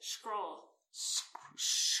Scroll.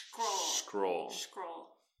 Scroll.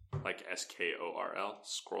 Like SKORL.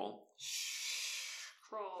 Scroll.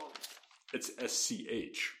 Scroll. It's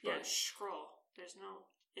SCH. Yeah, scroll. There's no...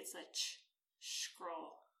 It's a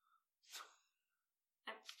scroll.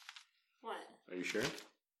 What? Are you sure?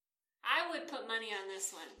 I would put money on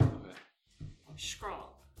this one. Okay.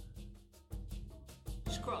 Scroll.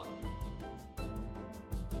 Scroll.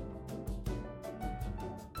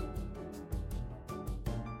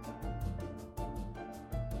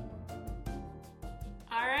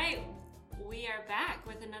 All right, we are back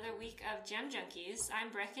with another week of Gem Junkies.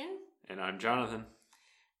 I'm Brecken. And I'm Jonathan.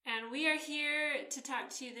 And we are here to talk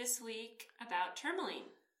to you this week about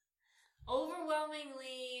Tourmaline.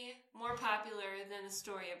 Overwhelmingly more popular than the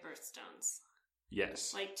story of birthstones.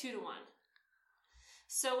 Yes. Like 2-1.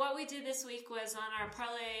 So what we did this week was on our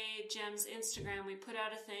Parlay Gems Instagram, we put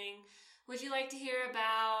out a thing. Would you like to hear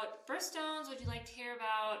about birthstones? Would you like to hear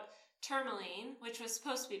about Tourmaline, which was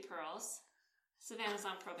supposed to be pearls? Savannah's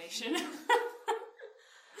on probation.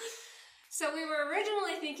 So we were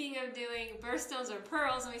originally thinking of doing birthstones or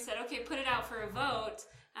pearls, and we said, okay, put it out for a vote.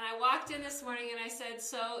 And I walked in this morning and I said,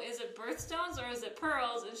 so is it birthstones or is it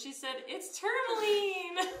pearls? And she said, it's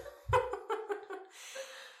Tourmaline.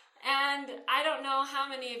 And I don't know how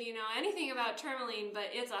many of you know anything about Tourmaline, but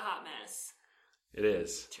it's a hot mess. It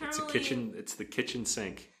is. Tourmaline, It's the kitchen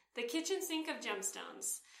sink. The kitchen sink of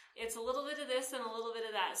gemstones. It's a little bit of this and a little bit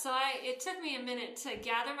of that. So it took me a minute to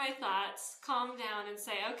gather my thoughts, calm down, and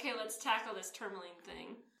say, okay, let's tackle this Tourmaline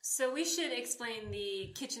thing. So we should explain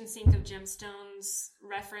the kitchen sink of gemstones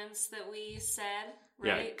reference that we said,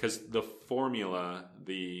 right? Yeah, because the formula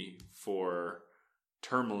for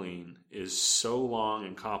Tourmaline is so long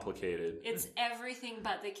and complicated. It's everything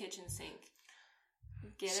but the kitchen sink.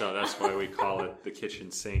 Get so it? That's why we call it the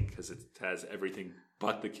kitchen sink, because it has everything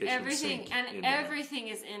but the kitchen sink. And everything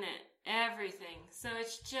is in it. Everything. So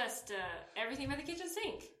it's just everything but the kitchen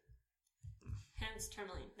sink. Hence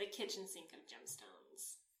Tourmaline, the kitchen sink of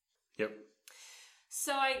gemstones. Yep.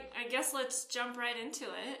 So I guess let's jump right into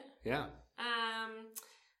it. Yeah.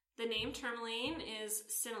 The name Tourmaline is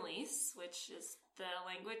Sinhalese, which is the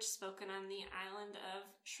language spoken on the island of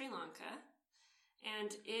Sri Lanka.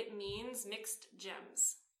 And it means mixed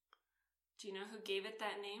gems. Do you know who gave it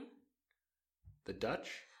that name? The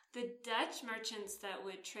Dutch? The Dutch merchants that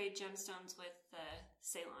would trade gemstones with the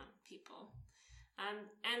Ceylon people.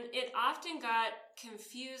 And it often got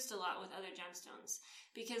confused a lot with other gemstones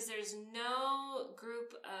because there's no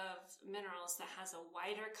group of minerals that has a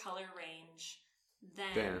wider color range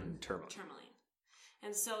than Tourmaline.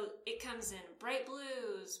 And so it comes in bright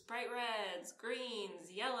blues, bright reds,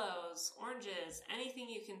 greens, yellows, oranges, anything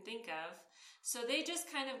you can think of. So they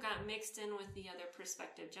just kind of got mixed in with the other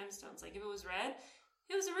prospective gemstones. Like if it was red,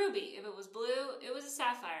 it was a ruby. If it was blue, it was a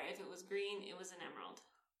sapphire. If it was green, it was an emerald.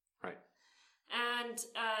 Right. And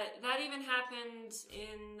that even happened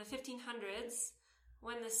in the 1500s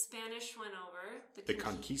when the Spanish went over. The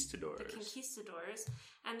conquistadors. The conquistadors.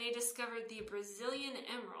 And they discovered the Brazilian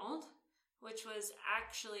emerald, which was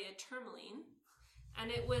actually a tourmaline. And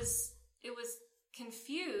it was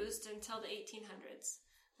confused until the 1800s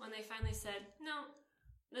when they finally said, no,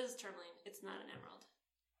 this is tourmaline. It's not an emerald.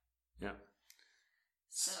 Yeah.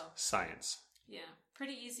 So science. Yeah.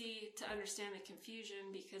 Pretty easy to understand the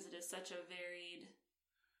confusion because it is such a varied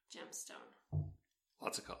gemstone.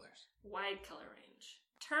 Lots of colors. Wide color range.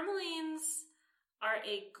 Tourmalines are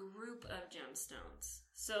a group of gemstones.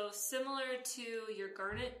 So similar to your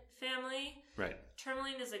garnet family, right?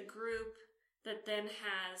 Tourmaline is a group that then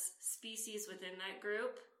has species within that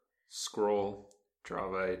group. Scroll,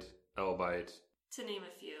 drawbite, elbite. To name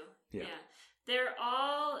a few. Yeah. They're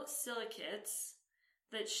all silicates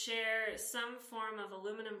that share some form of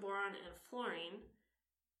aluminum, boron, and fluorine,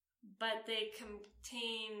 but they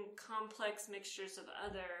contain complex mixtures of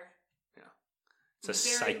other. Yeah. It's a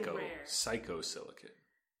psychosilicate.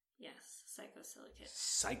 Yes, psychosilicate.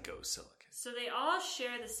 Psychosilicate. So they all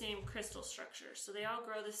share the same crystal structure. So they all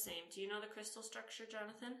grow the same. Do you know the crystal structure,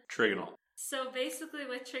 Jonathan? Trigonal. So basically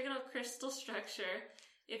with trigonal crystal structure,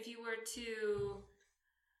 if you were to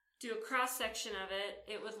do a cross-section of it,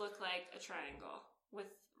 it would look like a triangle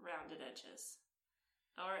with rounded edges.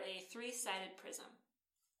 Or a three-sided prism.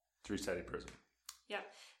 Three-sided prism.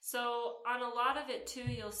 Yep. So on a lot of it too,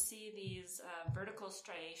 you'll see these vertical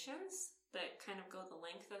striations that kind of go the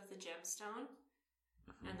length of the gemstone.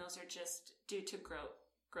 Mm-hmm. And those are just due to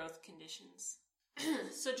growth conditions.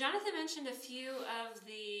 So Jonathan mentioned a few of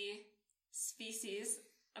the species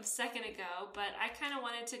a second ago, but I kind of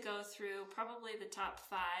wanted to go through probably the top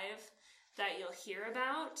 5 that you'll hear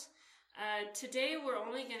about. Today we're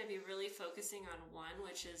only going to be really focusing on one,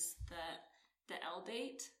 which is the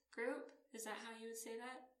L-bait group. Is that how you would say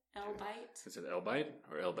that? L-bite? Is it L-bite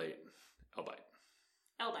or L-bait? L-bite.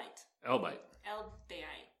 L-bite. L-bite.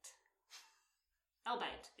 L-bite.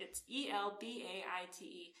 L-bite. It's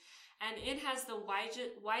E-L-B-A-I-T-E. And it has the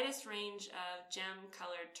widest range of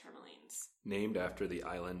gem-colored tourmalines. Named after the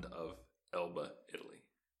island of Elba, Italy.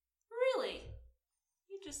 Really?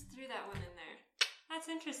 You just threw that one in there. That's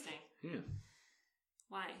interesting. Yeah.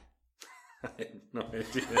 Why? I had no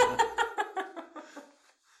idea.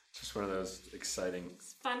 Just one of those exciting...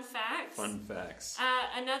 Fun facts. Fun facts.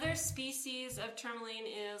 Another species of tourmaline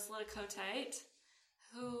is Lidicotite,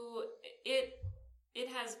 who it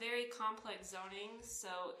has very complex zoning, so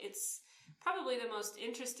it's probably the most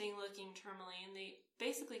interesting looking tourmaline. They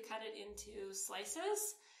basically cut it into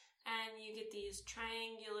slices, and you get these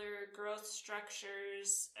triangular growth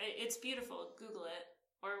structures. It's beautiful. Google it,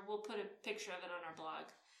 or we'll put a picture of it on our blog.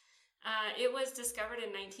 It was discovered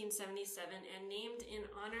in 1977 and named in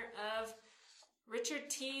honor of Richard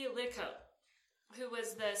T. Liddicoat, who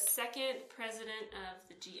was the second president of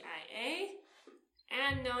the GIA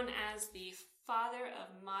and known as the father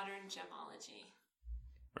of modern gemology.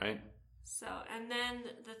 Right. So, and then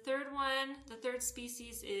the third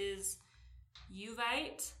species is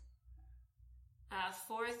Uvite.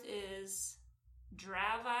 Fourth is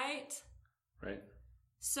Dravite. Right.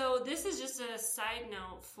 So this is just a side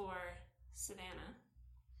note for Savannah.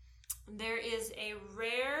 There is a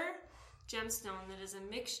rare gemstone that is a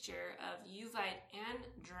mixture of Uvite and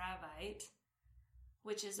Dravite,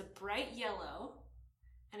 which is a bright yellow,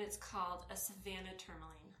 and it's called a Savannah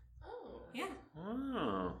tourmaline. Oh. Yeah.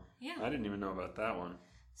 Oh. Yeah. I didn't even know about that one.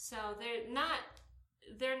 So they're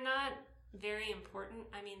not very important.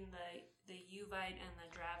 I mean, the Uvite and the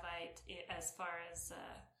Dravite as far as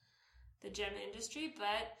the gem industry,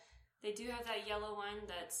 but they do have that yellow one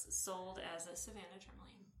that's sold as a Savannah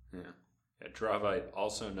tourmaline. Yeah. Dravite,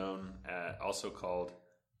 also called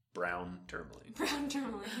brown tourmaline. Brown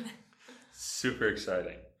tourmaline. Super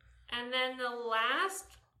exciting. And then the last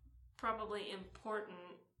probably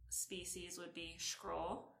important species would be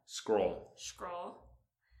Scroll,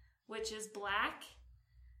 which is black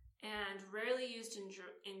and rarely used in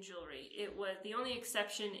jewelry. The only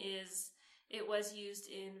exception is it was used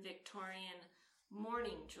in Victorian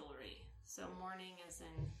mourning jewelry. So mourning as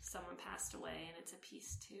in someone passed away and it's a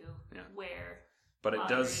piece to wear. But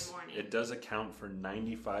it does account for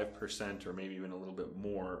 95% or maybe even a little bit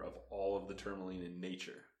more of all of the tourmaline in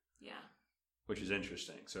nature. Yeah. Which is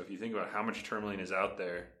interesting. So if you think about how much tourmaline is out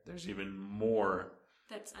there, there's even more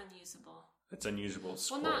that's unusable. That's unusable.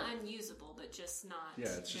 Well, not unusable, but just not. Yeah,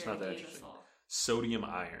 it's just very not that beautiful. interesting. Sodium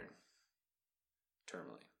iron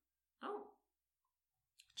tourmaline. Oh.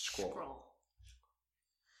 Scroll.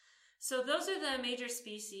 So those are the major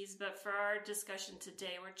species, but for our discussion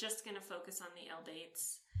today, we're just going to focus on the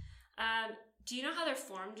L-baits. Do you know how they're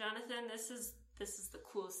formed, Jonathan? This is the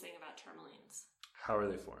coolest thing about tourmalines. How are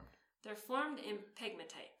they formed? They're formed in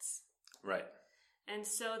pegmatites. Right. And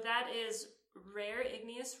so that is rare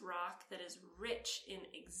igneous rock that is rich in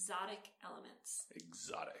exotic elements.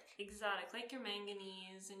 Exotic, like your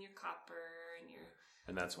manganese and your copper and your...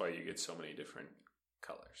 And that's why you get so many different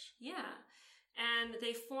colors. Yeah. And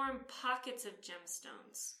they form pockets of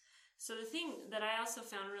gemstones. So the thing that I also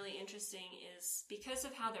found really interesting is because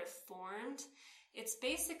of how they're formed, it's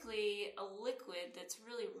basically a liquid that's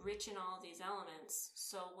really rich in all of these elements.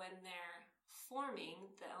 So when they're forming,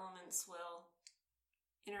 the elements will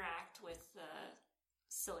interact with the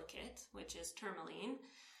silicate, which is tourmaline,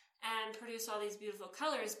 and produce all these beautiful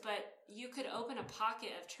colors. But you could open a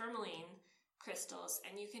pocket of tourmaline crystals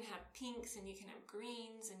and you can have pinks and you can have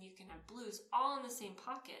greens and you can have blues all in the same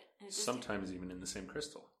pocket. And sometimes even in the same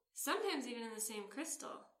crystal.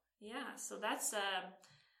 Yeah, so that's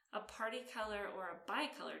a party color or a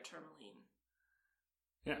bicolor tourmaline.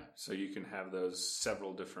 Yeah, so you can have those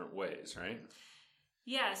several different ways, right?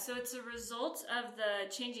 Yeah, so it's a result of the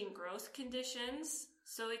changing growth conditions.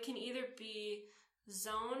 So it can either be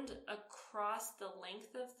zoned across the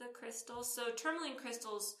length of the crystal. So tourmaline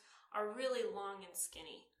crystals are really long and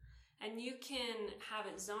skinny. And you can have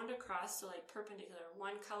it zoned across, so like perpendicular.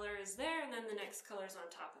 One color is there, and then the next color is on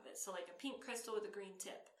top of it. So like a pink crystal with a green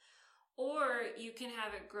tip. Or you can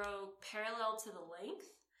have it grow parallel to the length,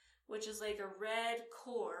 which is like a red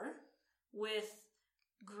core with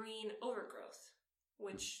green overgrowth,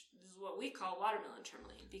 which is what we call watermelon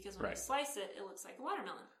tourmaline, because when you slice it, it looks like a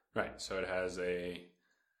watermelon. Right, so it has a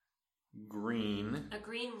green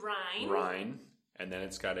rind, and then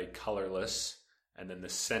it's got a colorless, and then the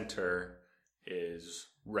center is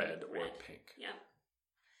red. Or pink.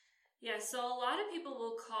 Yeah, so a lot of people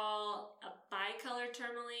will call a bicolor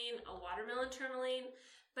tourmaline a watermelon tourmaline,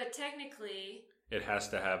 but technically it has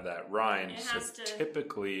to have that rind.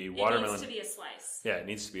 Typically, watermelon. It needs to be a slice. Yeah, it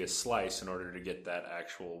needs to be a slice in order to get that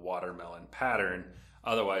actual watermelon pattern.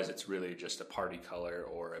 Otherwise, it's really just a party color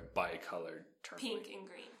or a bicolored tourmaline. Pink and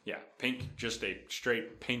green. Yeah, pink, just a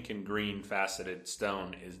straight pink and green faceted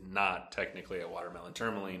stone is not technically a watermelon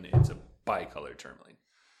tourmaline. It's a bicolored tourmaline.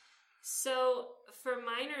 So for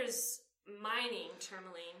miners mining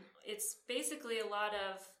tourmaline, it's basically a lot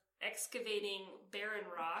of excavating barren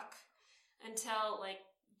rock until, like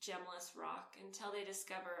gemless rock, until they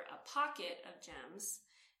discover a pocket of gems,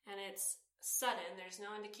 and it's sudden, there's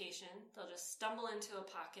no indication. They'll just stumble into a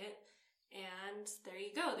pocket, and there you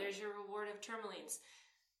go. There's your reward of tourmalines.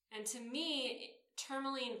 And to me,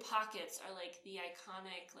 tourmaline pockets are like the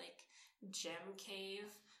iconic, like, gem cave,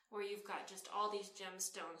 where you've got just all these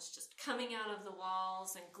gemstones just coming out of the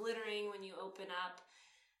walls and glittering when you open up.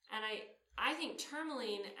 And I think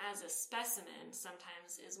tourmaline as a specimen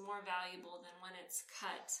sometimes is more valuable than when it's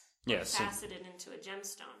cut. Yes, faceted into a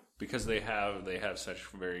gemstone. Because they have such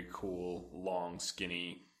very cool, long,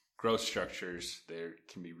 skinny growth structures. They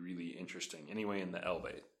can be really interesting. Anyway, in the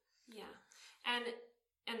elevate. Yeah,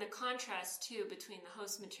 and the contrast too between the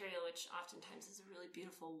host material, which oftentimes is a really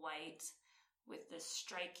beautiful white, with this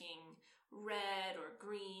striking red or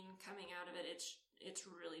green coming out of it. It's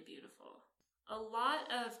really beautiful. A lot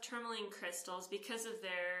of tourmaline crystals, because of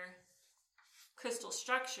their crystal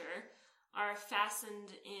structure, are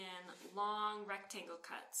fastened in long rectangle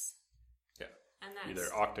cuts. Yeah. And that's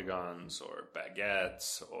either octagons or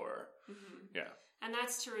baguettes or yeah. And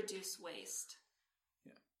that's to reduce waste.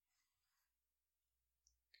 Yeah.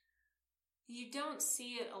 You don't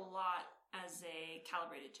see it a lot as a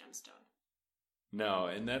calibrated gemstone. No,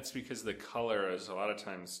 and that's because the color is a lot of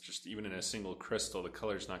times, just even in a single crystal, the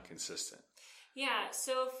color is not consistent. Yeah,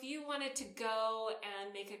 so if you wanted to go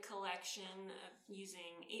and make a collection of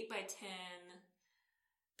using 8x10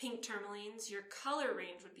 pink tourmalines, your color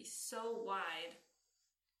range would be so wide,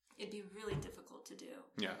 it'd be really difficult to do.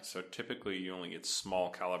 Yeah, so typically you only get small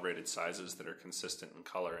calibrated sizes that are consistent in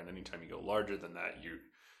color, and anytime you go larger than that,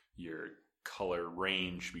 your color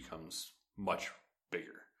range becomes much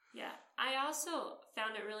bigger. Yeah, I also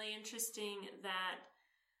found it really interesting that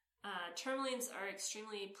tourmalines are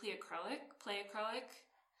extremely pleochroic,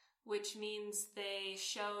 which means they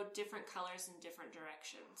show different colors in different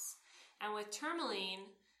directions. And with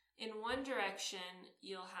tourmaline, in one direction,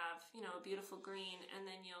 you'll have, a beautiful green, and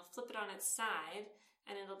then you'll flip it on its side,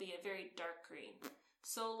 and it'll be a very dark green.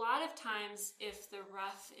 So a lot of times, if the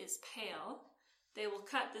rough is pale, they will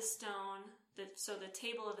cut the stone, so the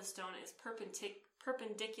table of the stone is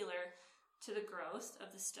perpendicular to the growth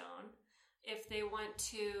of the stone. If they want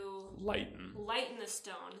to lighten the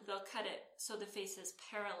stone, they'll cut it so the face is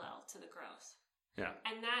parallel to the growth. Yeah.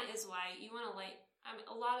 And that is why you want to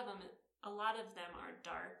a lot of them are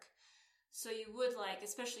dark. So you would like,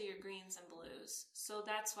 especially your greens and blues. So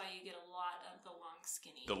that's why you get a lot of the long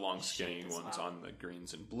skinny ones on the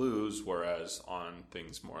greens and blues, whereas on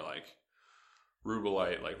things more like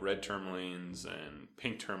rubellite, like red tourmalines and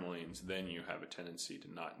pink tourmalines, then you have a tendency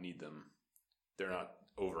to not need them. They're not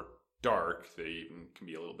over dark, they even can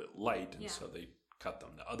be a little bit light, and so they cut them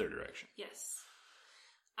the other direction. Yes.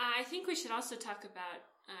 I think we should also talk about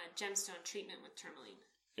gemstone treatment with tourmaline.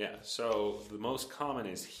 Yeah, so the most common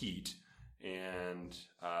is heat, and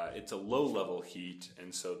it's a low-level heat,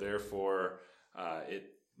 and so therefore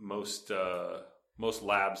most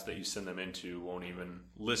labs that you send them into won't even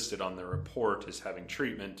list it on the report as having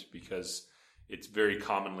treatment, because it's very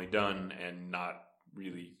commonly done and not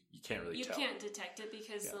really, you can't really tell. You can't detect it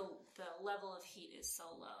because the level of heat is so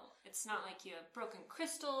low. It's not like you have broken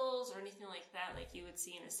crystals or anything like that, like you would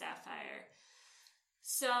see in a sapphire.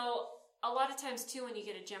 So a lot of times too, when you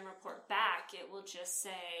get a gem report back, it will just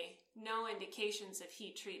say no indications of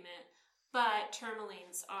heat treatment, but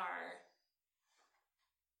tourmalines are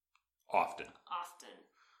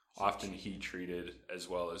often heat treated, as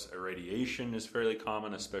well as irradiation is fairly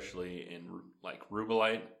common, especially in like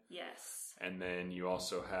rubellite. Yes. And then you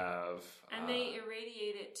also have... And they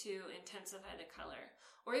irradiate it to intensify the color,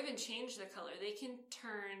 or even change the color. They can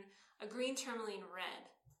turn a green tourmaline red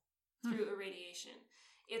through irradiation.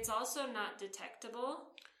 It's also not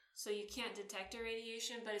detectable, so you can't detect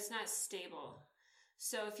irradiation, but it's not stable.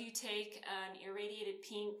 So if you take an irradiated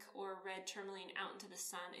pink or red tourmaline out into the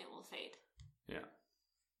sun, it will fade. Yeah.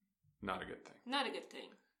 Not a good thing. Not a good thing.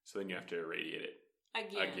 So then you have to irradiate it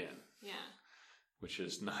again. Yeah. Which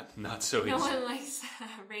is not so easy. No one likes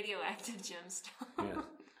radioactive gemstone.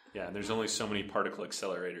 Yeah, and there's only so many particle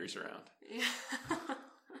accelerators around. Yeah.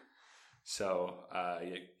 So,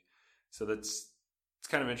 so it's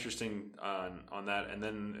kind of interesting on that. And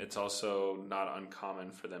then it's also not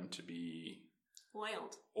uncommon for them to be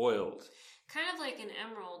oiled. Kind of like an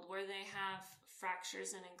emerald where they have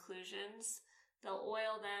fractures and inclusions. They'll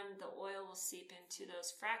oil them. The oil will seep into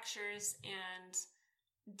those fractures and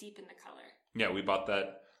deepen the color. Yeah, we bought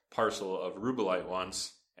that parcel of rubellite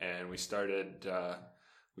once, and we started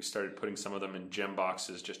putting some of them in gem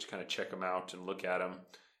boxes just to kind of check them out and look at them.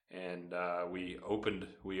 And we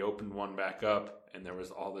opened one back up, and there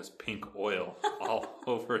was all this pink oil all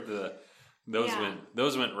over the.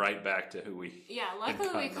 Those went right back to who we. Yeah,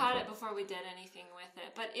 luckily we caught it before we did anything with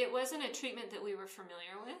it, but it wasn't a treatment that we were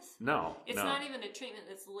familiar with. No, it's not even a treatment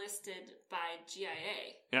that's listed by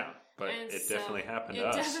GIA. Yeah, but it definitely happened to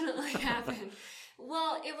us. It definitely happened.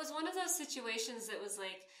 Well, it was one of those situations that was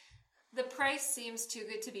like, the price seems too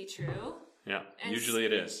good to be true. Yeah, usually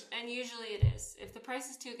it is. And usually it is. If the price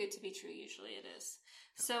is too good to be true, usually it is.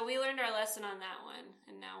 So we learned our lesson on that one,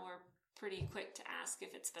 and now we're pretty quick to ask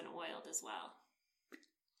if it's been oiled as well.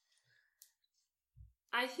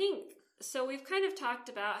 I think, so we've kind of talked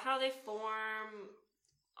about how they form,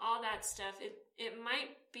 all that stuff. It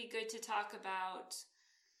might be good to talk about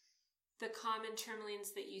the common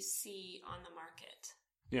tourmalines that you see on the market.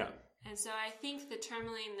 Yeah. And so I think the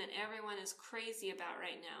tourmaline that everyone is crazy about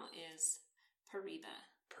right now is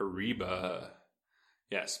Paraíba.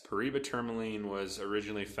 Yes, Paraíba tourmaline was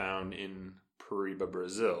originally found in Paraíba,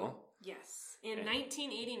 Brazil. Yes, in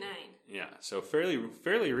 1989. Yeah, so fairly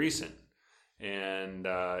recent. And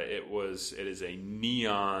it is a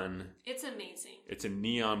neon. It's amazing. It's a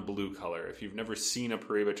neon blue color. If you've never seen a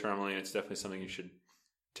Paraíba tourmaline, it's definitely something you should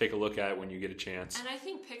take a look at when you get a chance. And I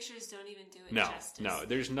think pictures don't even do it justice. No,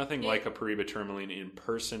 there's nothing like a Paraíba tourmaline in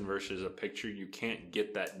person versus a picture. You can't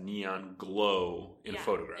get that neon glow in a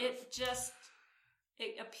photograph.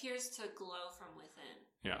 It appears to glow from within.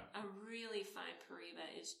 Yeah. A really fine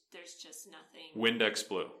Paraíba there's just nothing. Windex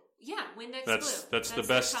blue. Yeah, Windex blue. That's the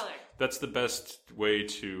best color. That's the best way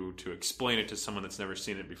to explain it to someone that's never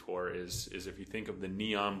seen it before is if you think of the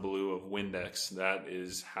neon blue of Windex, that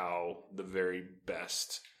is how the very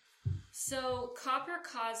best. So copper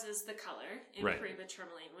causes the color in right. Paraíba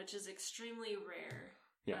tourmaline, which is extremely rare.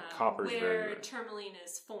 Yeah, copper is very rare. Where tourmaline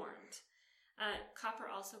is formed. Copper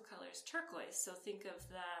also colors turquoise, so think of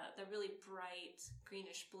the really bright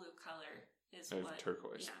greenish blue color is what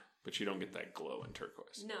turquoise. Yeah. But you don't get that glow in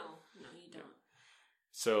turquoise. No, you don't.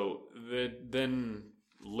 So then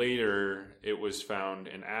later it was found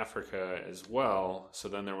in Africa as well. So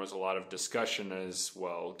then there was a lot of discussion as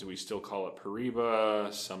well. Do we still call it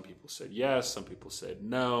Paraíba? Some people said yes. Some people said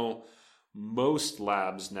no. Most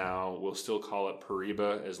labs now will still call it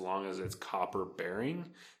Paraíba as long as it's copper bearing.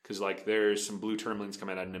 Because there's some blue tourmalines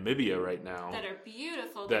coming out of Namibia right now. That are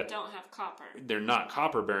beautiful that don't have copper. They're not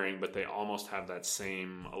copper bearing, but they almost have that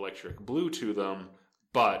same electric blue to them.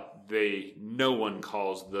 But no one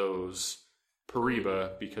calls those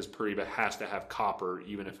Paraíba because Paraíba has to have copper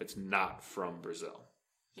even if it's not from Brazil.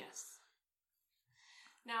 Yes.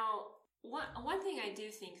 Now, one thing I do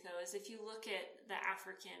think, though, is if you look at the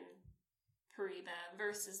African Paraíba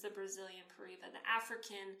versus the Brazilian Paraíba, the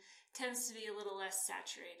African tends to be a little less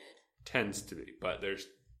saturated. Tends to be, but there's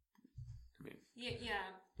yeah.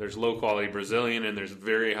 There's low quality Brazilian and there's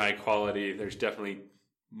very high quality. There's definitely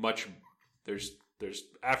there's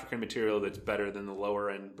African material that's better than the lower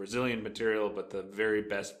end Brazilian material, but the very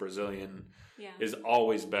best Brazilian is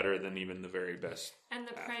always better than even the very best. And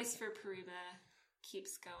the price for Paraíba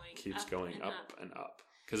keeps going up and up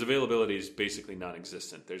because availability is basically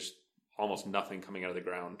non-existent. There's almost nothing coming out of the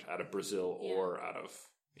ground out of Brazil or out of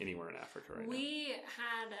anywhere in Africa right now. We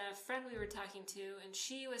had a friend we were talking to, and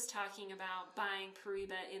she was talking about buying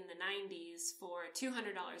Paraíba in the 90s for $200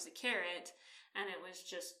 a carat, and it was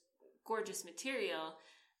just gorgeous material.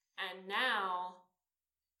 And now,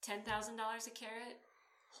 $10,000 a carat,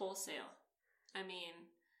 wholesale. I mean,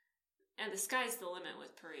 and the sky's the limit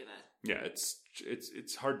with Paraíba. Yeah,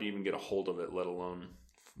 it's hard to even get a hold of it, let alone...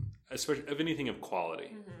 especially of anything of quality.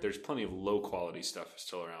 Mm-hmm. There's plenty of low quality stuff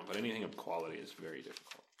still around, but anything of quality is very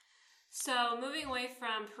difficult. So moving away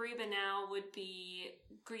from Paraíba now would be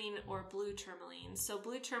green or blue tourmaline. So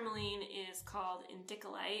blue tourmaline is called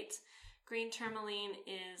indicolite. Green tourmaline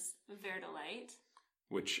is verdolite.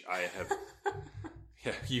 Which I have...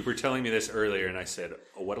 yeah, you were telling me this earlier and I said,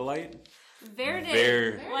 what-a-lite?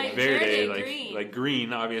 Verde, green. Like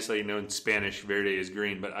green, obviously, in Spanish, verde is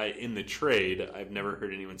green, but in the trade, I've never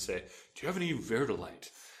heard anyone say, do you have any verdolite?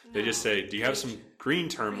 No. They just say, do you have some green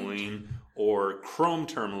tourmaline or chrome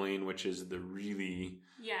tourmaline, which is the really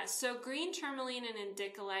Yeah, so green tourmaline and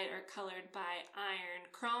indicolite are colored by iron.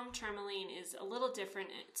 Chrome tourmaline is a little different.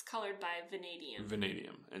 It's colored by vanadium.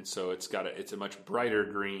 Vanadium. And so it's a much brighter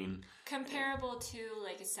green. Comparable to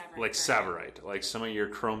like a Savorite. Like Savorite. Like some of your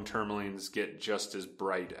chrome tourmalines get just as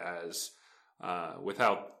bright as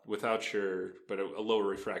without your, but a lower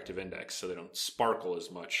refractive index, so they don't sparkle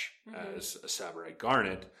as much as a Savorite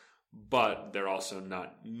garnet, but they're also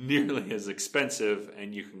not nearly as expensive,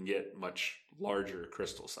 and you can get much larger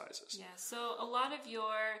crystal sizes. Yeah, so a lot of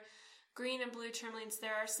your green and blue tourmalines,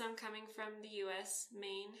 there are some coming from the U.S.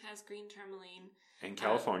 Maine has green tourmaline. And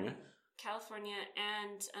California. California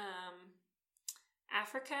and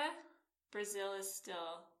Africa. Brazil is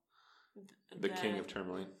still the king of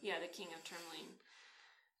tourmaline. Yeah, the king of tourmaline.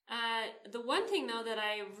 The one thing, though, that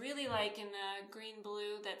I really like in the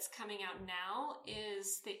green-blue that's coming out now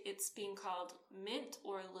is it's being called mint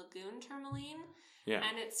or lagoon tourmaline. Yeah.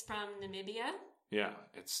 And it's from Namibia. Yeah,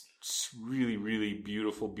 it's really, really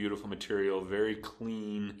beautiful, beautiful material, very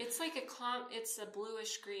clean. It's like it's a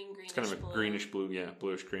bluish green, greenish blue. It's kind of a greenish blue, yeah,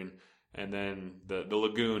 bluish green. And then the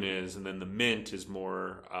lagoon is, and then the mint is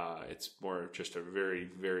more, it's more just a very,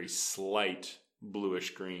 very slight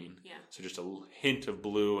bluish green. Yeah. So just a hint of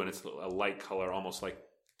blue, and it's a light color, almost like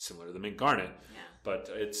similar to the mint garnet. Yeah.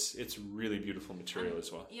 But it's really beautiful material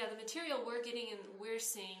as well. Yeah, the material we're getting and we're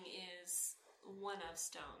seeing is one of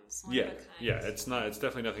stones. One of a kind. Yeah. It's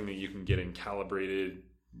definitely nothing that you can get in calibrated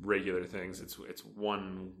regular things. It's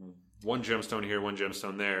one gemstone here, one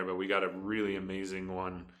gemstone there, but we got a really amazing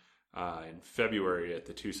one in February at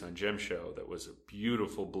the Tucson Gem Show that was a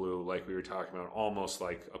beautiful blue, like we were talking about, almost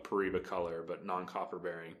like a Paraiba color, but non-copper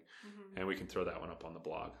bearing. Mm-hmm. And we can throw that one up on the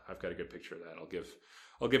blog. I've got a good picture of that.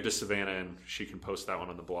 I'll give to Savannah, and she can post that one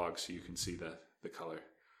on the blog so you can see the color.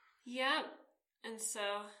 Yeah, and so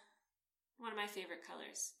one of my favorite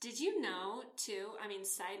colors. Did you know, too,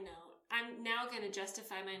 side note, I'm now going to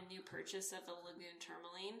justify my new purchase of a lagoon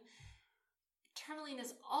tourmaline. Tourmaline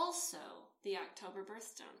is also the October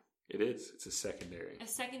birthstone. It is. It's a secondary. A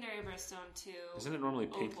secondary birthstone to Isn't it normally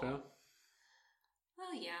pink, opal. though?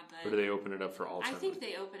 Well, yeah, but... Or do they open it up for all tourmaline? I think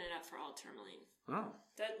they open it up for all tourmaline. Oh.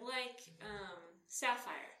 That, like,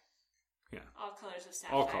 sapphire. Yeah. All colors of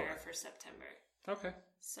sapphire for September. Okay.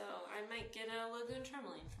 So I might get a lagoon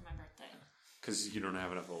tourmaline for my birthday. Because you don't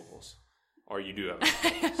have enough opals. Or you do have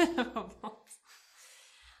enough opals.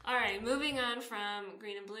 All right, moving on from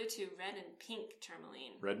green and blue to red and pink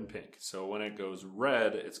tourmaline. Red and pink. So when it goes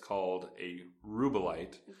red, it's called a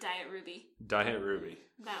rubellite. Diet ruby. Diet ruby.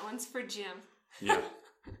 That one's for Jim. Yeah.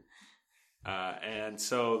 And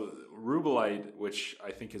so rubellite, which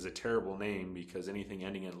I think is a terrible name because anything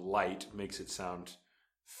ending in light makes it sound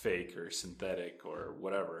fake or synthetic or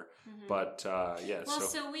whatever. Mm-hmm. But yeah. Well,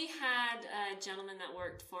 so we had a gentleman that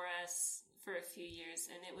worked for us for a few years,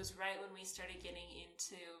 and it was right when we started getting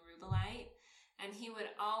into rubellite, and he would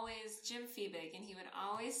always, Jim Feebig, and he would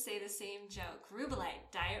always say the same joke, rubellite,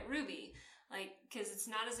 diet ruby, like, because it's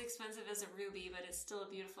not as expensive as a ruby, but it's still a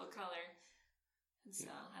beautiful color, and so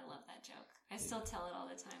I love that joke. I still tell it all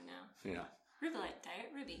the time now. Yeah. Rubellite, diet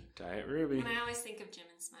ruby. Diet ruby. And I always think of Jim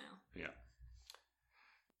and smile. Yeah.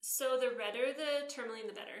 So the redder the tourmaline,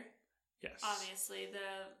 the better. Yes. Obviously,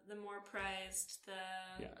 the more prized,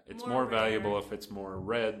 it's more valuable if it's more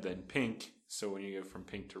red than pink. So when you go from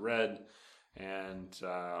pink to red, and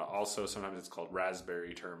also sometimes it's called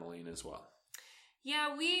raspberry tourmaline as well. Yeah,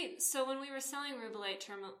 so when we were selling rubellite,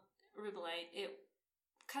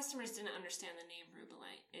 customers didn't understand the name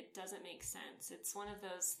rubellite. It doesn't make sense. It's one of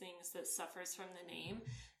those things that suffers from the name.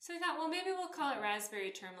 So we thought, well, maybe we'll call it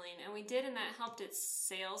raspberry tourmaline, and we did, and that helped its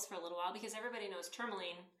sales for a little while because everybody knows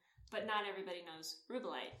tourmaline. But not everybody knows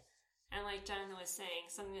rubellite. And like Jonathan was saying,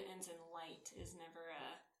 something that ends in light is never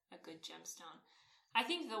a good gemstone. I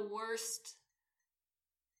think the worst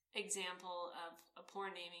example of a poor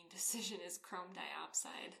naming decision is chrome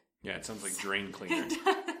diopside. Yeah, it sounds like drain cleaner.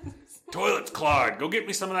 Toilet's clogged. Go get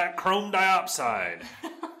me some of that chrome diopside.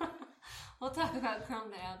 We'll talk about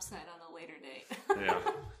chrome diopside on a later date.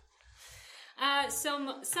 Yeah.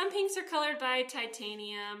 So some pinks are colored by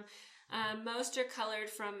titanium. Most are colored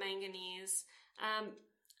from manganese.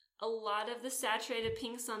 A lot of the saturated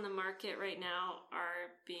pinks on the market right now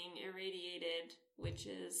are being irradiated, which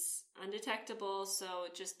is undetectable, so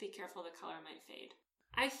just be careful, the color might fade.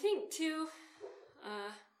 I think, too,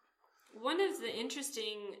 one of the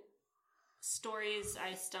interesting stories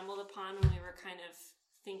I stumbled upon when we were kind of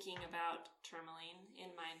thinking about tourmaline in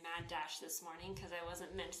my mad dash this morning, because I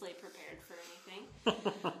wasn't mentally prepared for anything,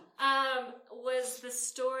 was the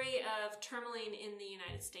story of tourmaline in the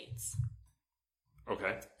United States.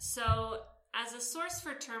 Okay. So as a source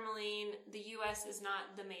for tourmaline, the U.S. is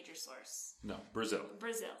not the major source. No, Brazil.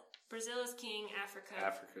 Brazil is king.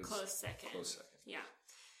 Africa's close second. Yeah.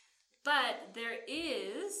 But there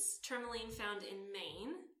is tourmaline found in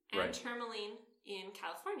Maine and tourmaline in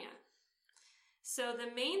California. So the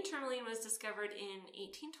Maine tourmaline was discovered in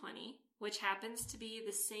 1820, which happens to be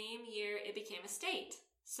the same year it became a state.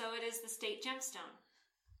 So it is the state gemstone.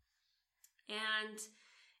 And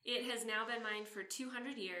it has now been mined for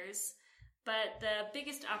 200 years, but the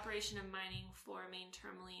biggest operation of mining for Maine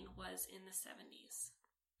tourmaline was in the 70s.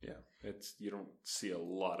 Yeah, you don't see a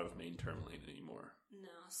lot of Maine tourmaline anymore. No.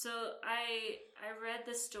 So I read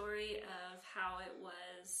the story of how it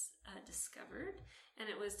was discovered, and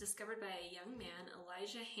it was discovered by a young man,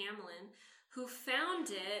 Elijah Hamlin, who found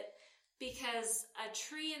it because a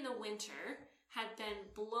tree in the winter had been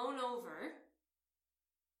blown over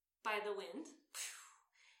by the wind,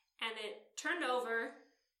 and it turned over,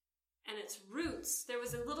 and its roots, there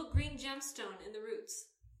was a little green gemstone in the roots.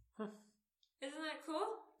 Huh. Isn't that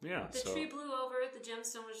cool? Yeah. The tree blew over, the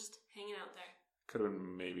gemstone was just hanging out there. Could have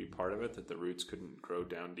been maybe part of it that the roots couldn't grow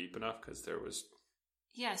down deep enough because there was...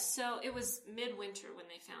 Yeah, so it was midwinter when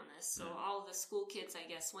they found this. So all the school kids, I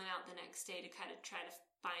guess, went out the next day to kind of try to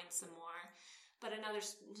find some more. But another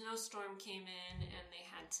snowstorm came in and they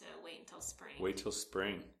had to wait until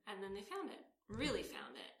spring. And then they found it. Really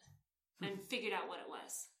found it. And figured out what it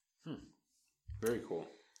was. Very cool.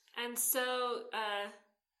 And so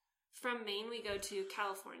from Maine we go to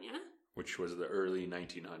California. Which was the early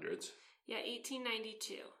 1900s. Yeah,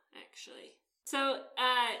 1892, actually. So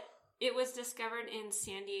it was discovered in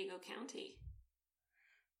San Diego County.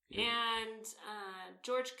 Yeah. And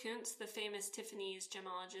George Kuntz, the famous Tiffany's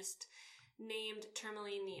gemologist, named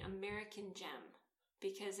tourmaline the American gem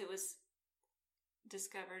because it was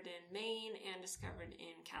discovered in Maine and discovered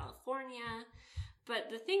in California. But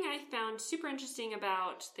the thing I found super interesting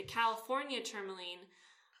about the California tourmaline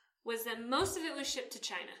was that most of it was shipped to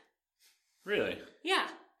China. Really? Yeah.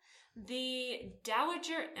 The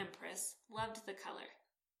Dowager Empress loved the color,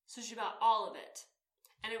 so she bought all of it.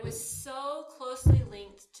 And it was so closely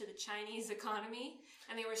linked to the Chinese economy,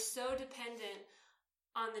 and they were so dependent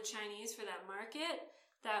on the Chinese for that market,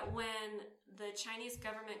 that when the Chinese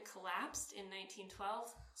government collapsed in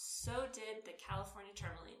 1912, so did the California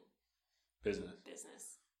tourmaline.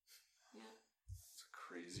 Business. Yeah. It's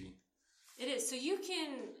crazy. It is. So you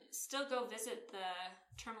can still go visit the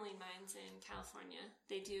tourmaline mines in California.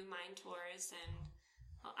 They do mine tours, and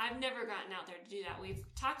I've never gotten out there to do that. We've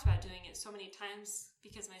talked about doing it so many times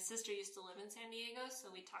because my sister used to live in San Diego, so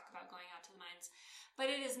we talk about going out to the mines. But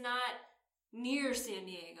it is not near San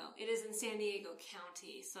Diego. It is in San Diego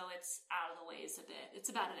County, so it's out of the ways a bit. It's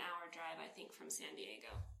about an hour drive, I think, from San Diego.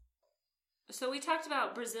 So we talked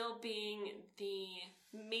about Brazil being the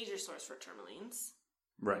major source for tourmalines.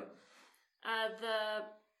 Right.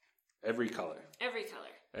 Every color. Every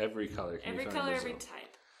type.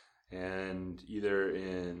 And either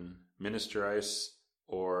in Minas Gerais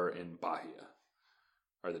or in Bahia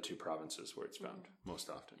are the two provinces where it's found most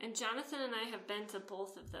often. And Jonathan and I have been to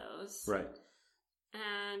both of those. Right.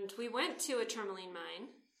 And we went to a tourmaline mine,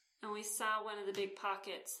 and we saw one of the big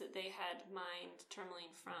pockets that they had mined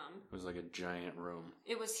tourmaline from. It was like a giant room.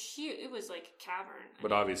 It was huge. It was like a cavern.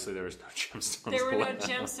 But obviously there was no gemstones left. There were no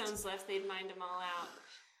gemstones left. They'd mined them all out.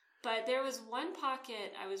 But there was one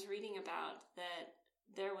pocket I was reading about that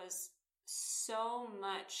there was so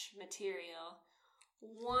much material.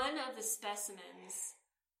 One of the specimens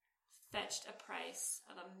fetched a price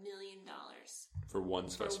of $1 million. For one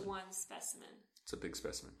specimen? For one specimen. It's a big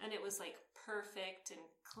specimen. And it was like perfect and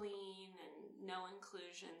clean and no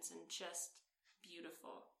inclusions and just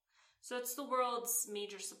beautiful. So it's the world's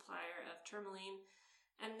major supplier of tourmaline,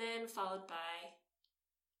 and then followed by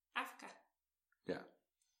Africa. Yeah.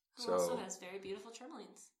 Who also has very beautiful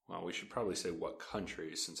tourmalines. Well, we should probably say what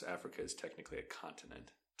country, since Africa is technically a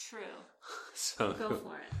continent. True. So go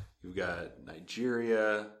for it. You've got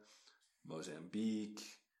Nigeria,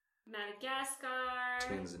 Mozambique, Madagascar,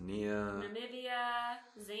 Tanzania, Namibia,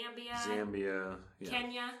 Zambia, yeah.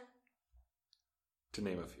 Kenya. To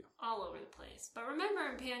name a few. All over the place. But remember,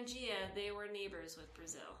 in Pangaea, they were neighbors with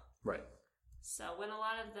Brazil. Right. So when a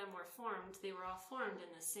lot of them were formed, they were all formed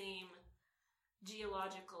in the same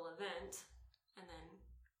geological event, and then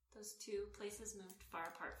those two places moved far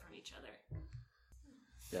apart from each other.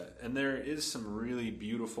 Yeah, and there is some really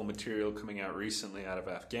beautiful material coming out recently out of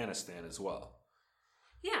Afghanistan as well.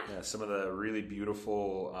 Yeah. Yeah, some of the really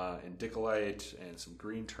beautiful indicolite and some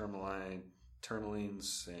green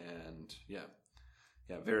tourmalines, and yeah,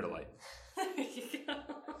 veridolite. There you go.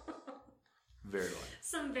 Verdolite.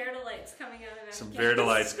 Some Verdolites coming out of Afghanistan. Some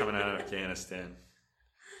Verdolites coming out of Afghanistan.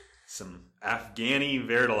 Some Afghani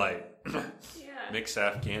Verdolite. Yeah. Mix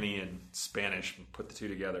Afghani and Spanish and put the two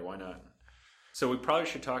together. Why not? So we probably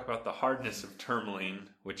should talk about the hardness of tourmaline,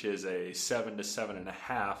 which is a 7 to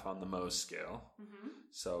 7.5 on the Mohs scale. Mm-hmm.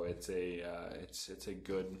 So it's a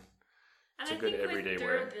good everyday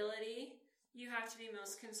wear. And durability, you have to be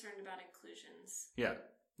most concerned about inclusions. Yeah.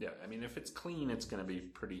 I mean, if it's clean, it's going to be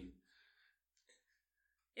pretty.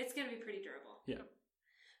 It's going to be pretty durable. Yeah.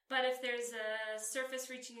 But if there's a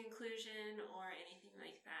surface-reaching inclusion or anything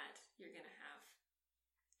like that, you're going to have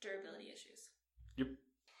durability issues. Yep.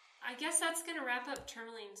 I guess that's going to wrap up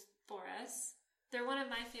tourmalines for us. They're one of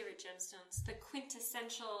my favorite gemstones. The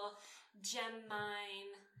quintessential gem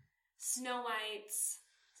mine, Snow Whites,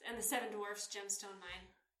 and the Seven Dwarfs gemstone mine.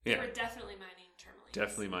 They were definitely mining tourmalines.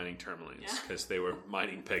 Definitely mining tourmalines because they were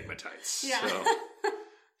mining pegmatites. Yeah. So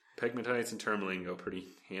pegmatites and tourmaline go pretty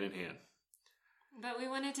hand in hand. But we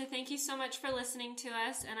wanted to thank you so much for listening to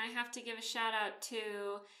us, and I have to give a shout out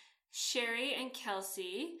to Sherry and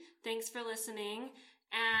Kelsey. Thanks for listening.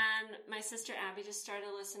 And my sister Abby just started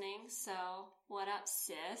listening, so what up,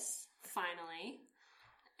 sis? Finally.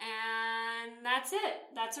 And that's it.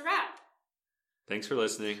 That's a wrap. Thanks for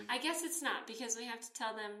listening. I guess it's not, because we have to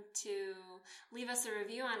tell them to leave us a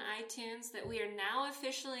review on iTunes, that we are now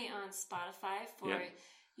officially on Spotify for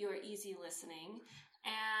your easy listening.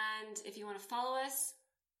 And if you want to follow us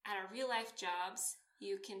at our real life jobs,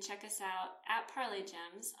 you can check us out at Parlay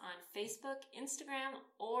Gems on Facebook, Instagram,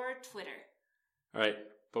 or Twitter. All right.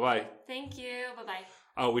 Bye-bye. Thank you. Bye-bye.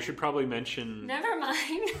 Oh, we should probably mention... Never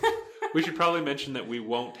mind. We should probably mention that we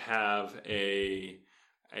won't have a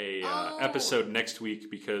episode next week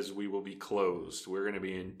because we will be closed. We're going to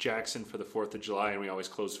be in Jackson for the 4th of July, and we always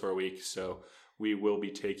close for a week, so we will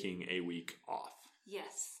be taking a week off.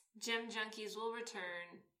 Yes. Gem Junkies will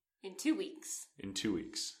return in 2 weeks. In 2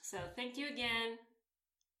 weeks. So thank you again.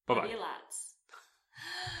 Bye-bye. Love you lots.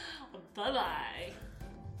 Bye-bye.